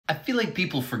I feel like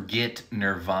people forget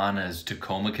Nirvana's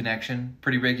Tacoma connection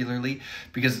pretty regularly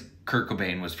because Kurt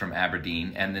Cobain was from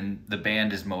Aberdeen, and then the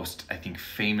band is most, I think,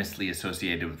 famously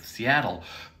associated with Seattle,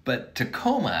 but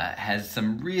Tacoma has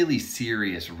some really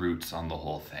serious roots on the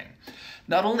whole thing.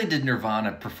 Not only did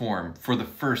Nirvana perform for the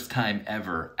first time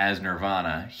ever as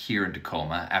Nirvana here in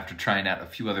Tacoma after trying out a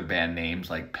few other band names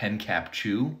like Pencap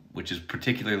Chew, which is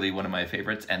particularly one of my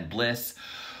favorites, and Bliss,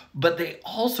 but they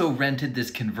also rented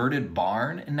this converted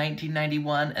barn in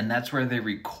 1991, and that's where they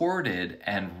recorded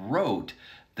and wrote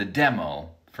the demo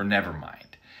for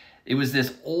Nevermind. It was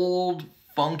this old,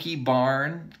 funky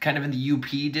barn, kind of in the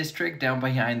UP district, down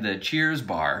behind the Cheers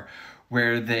bar,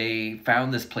 where they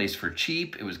found this place for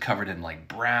cheap. It was covered in like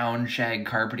brown shag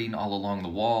carpeting all along the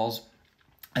walls.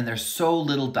 And there's so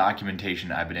little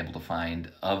documentation I've been able to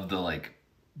find of the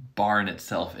barn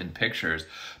itself in pictures,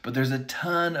 but there's a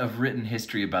ton of written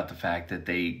history about the fact that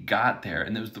they got there,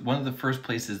 and it was one of the first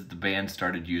places that the band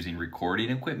started using recording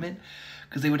equipment,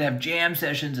 because they would have jam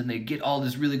sessions and they'd get all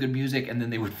this really good music and then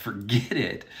they would forget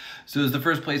it. So it was the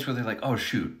first place where they're like, oh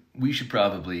shoot, we should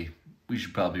probably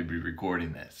be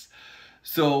recording this.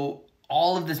 So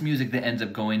all of this music that ends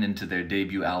up going into their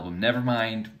debut album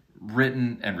Nevermind,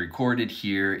 written and recorded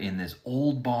here in this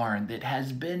old barn that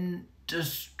has been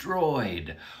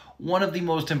destroyed. One of the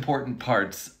most important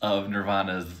parts of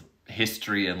Nirvana's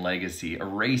history and legacy,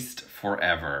 erased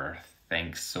forever.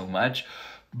 Thanks so much.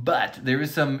 But there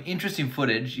is some interesting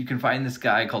footage. You can find this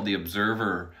guy called The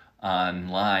Observer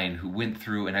online who went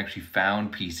through and actually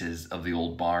found pieces of the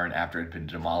old barn after it had been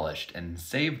demolished and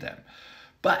saved them.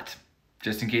 But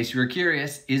just in case you were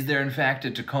curious, is there in fact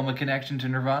a Tacoma connection to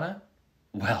Nirvana?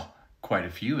 Well, quite a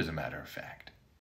few as a matter of fact.